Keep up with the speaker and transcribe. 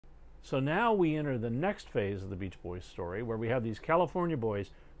So now we enter the next phase of the Beach Boys story, where we have these California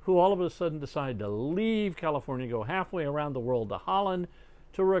boys who all of a sudden decide to leave California, go halfway around the world to Holland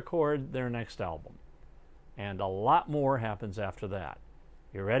to record their next album. And a lot more happens after that.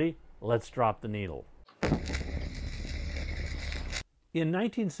 You ready? Let's drop the needle. In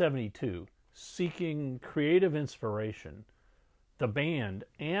 1972, seeking creative inspiration, the band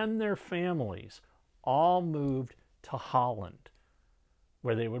and their families all moved to Holland,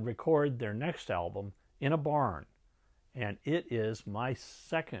 where they would record their next album in a barn. And it is my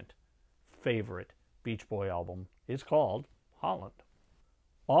second favorite Beach Boy album. It's called Holland.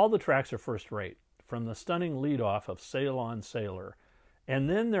 All the tracks are first rate, from the stunning lead-off of Sail On Sailor. And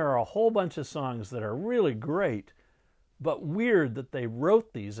then there are a whole bunch of songs that are really great, but weird that they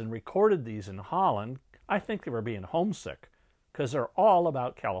wrote these and recorded these in Holland. I think they were being homesick, because they're all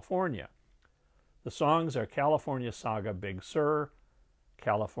about California. The songs are California Saga, Big Sur,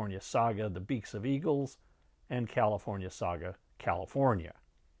 California Saga, The Beaks of Eagles, and California Saga, California.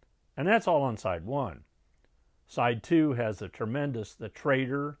 And that's all on side one. Side two has the tremendous The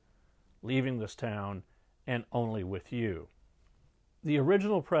Traitor, Leaving This Town, and Only With You. The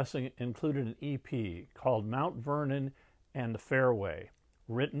original pressing included an EP called Mount Vernon and the Fairway,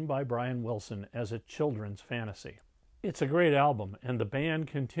 written by Brian Wilson as a children's fantasy. It's a great album, and the band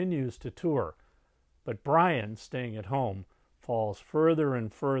continues to tour, but Brian, staying at home, falls further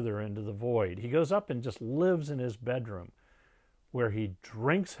and further into the void. He goes up and just lives in his bedroom, where he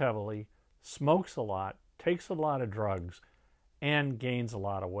drinks heavily, smokes a lot, takes a lot of drugs, and gains a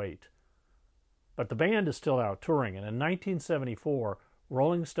lot of weight. But the band is still out touring, and in 1974,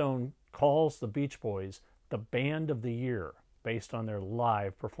 Rolling Stone calls the Beach Boys the Band of the Year, based on their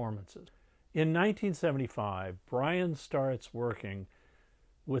live performances. In 1975, Brian starts working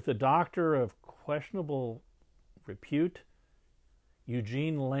with a doctor of questionable repute,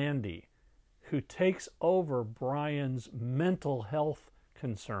 Eugene Landy, who takes over Brian's mental health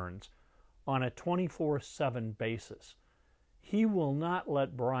concerns on a 24/7 basis. He will not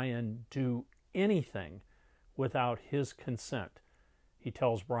let Brian do anything without his consent. He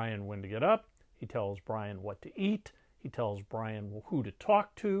tells Brian when to get up, he tells Brian what to eat, he tells Brian who to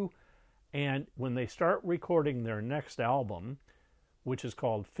talk to, and when they start recording their next album, which is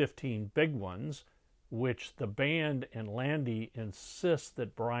called 15 Big Ones, which the band and Landy insist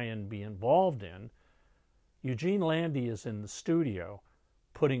that Brian be involved in, Eugene Landy is in the studio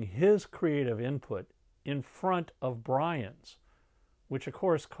putting his creative input in front of Brian's, which of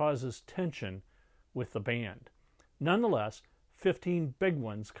course causes tension with the band. Nonetheless, 15 Big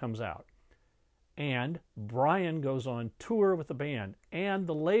Ones comes out, and Brian goes on tour with the band, and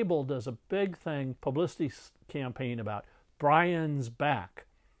the label does a big publicity campaign about Brian's back.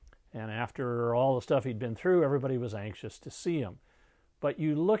 And after all the stuff he'd been through, everybody was anxious to see him. But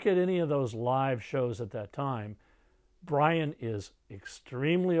you look at any of those live shows at that time, Brian is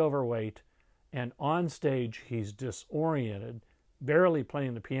extremely overweight, and on stage he's disoriented, barely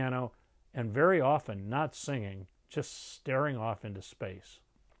playing the piano, and very often not singing, just staring off into space.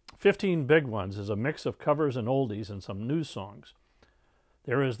 15 Big Ones is a mix of covers and oldies and some new songs.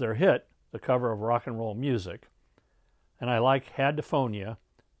 There is their hit, the cover of Rock and Roll Music, and I like Hadophonia,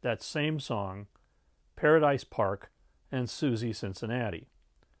 that same song, Paradise Park, and Susie Cincinnati.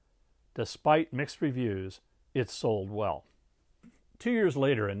 Despite mixed reviews, it sold well. 2 years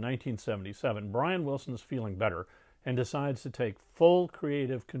later, in 1977, Brian Wilson's feeling better and decides to take full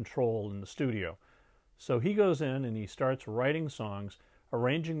creative control in the studio. So he goes in and he starts writing songs,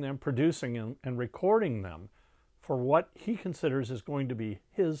 arranging them, producing them, and recording them for what he considers is going to be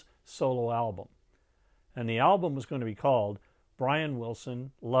his solo album. And the album was going to be called Brian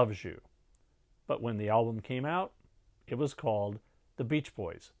Wilson Loves You. But when the album came out, it was called The Beach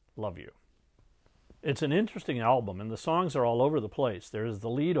Boys Love You. It's an interesting album, and the songs are all over the place. There's the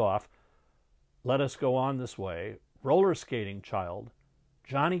lead off, Let Us Go On This Way, Roller Skating Child,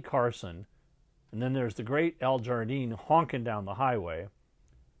 Johnny Carson, and then there's the great Al Jardine honking down the highway,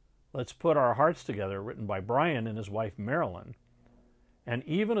 Let's Put Our Hearts Together, written by Brian and his wife Marilyn, and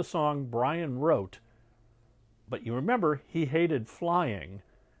even a song Brian wrote, but you remember he hated flying,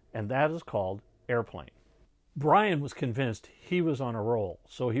 and that is called Airplane. Brian was convinced he was on a roll,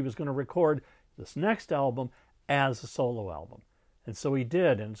 so he was going to record this next album as a solo album. And so he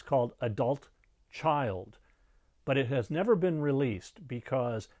did, and it's called Adult Child. But it has never been released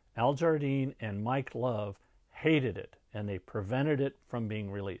because Al Jardine and Mike Love hated it, and they prevented it from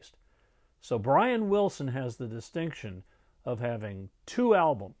being released. So Brian Wilson has the distinction of having two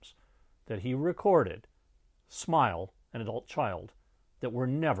albums that he recorded, Smile and Adult Child, that were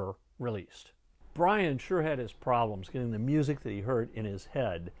never released. Brian sure had his problems getting the music that he heard in his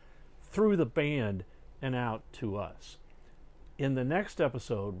head through the band and out to us. In the next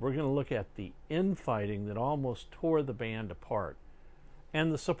episode, we're going to look at the infighting that almost tore the band apart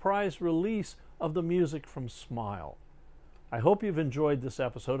and the surprise release of the music from Smile. I hope you've enjoyed this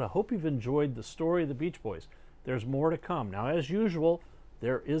episode. I hope you've enjoyed the story of the Beach Boys. There's more to come. Now, as usual,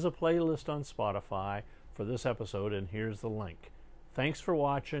 there is a playlist on Spotify for this episode, and here's the link. Thanks for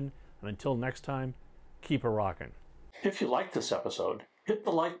watching, and until next time, keep a rockin'. If you liked this episode, hit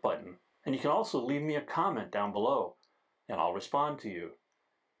the like button, and you can also leave me a comment down below, and I'll respond to you.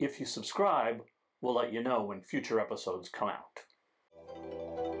 If you subscribe, we'll let you know when future episodes come out.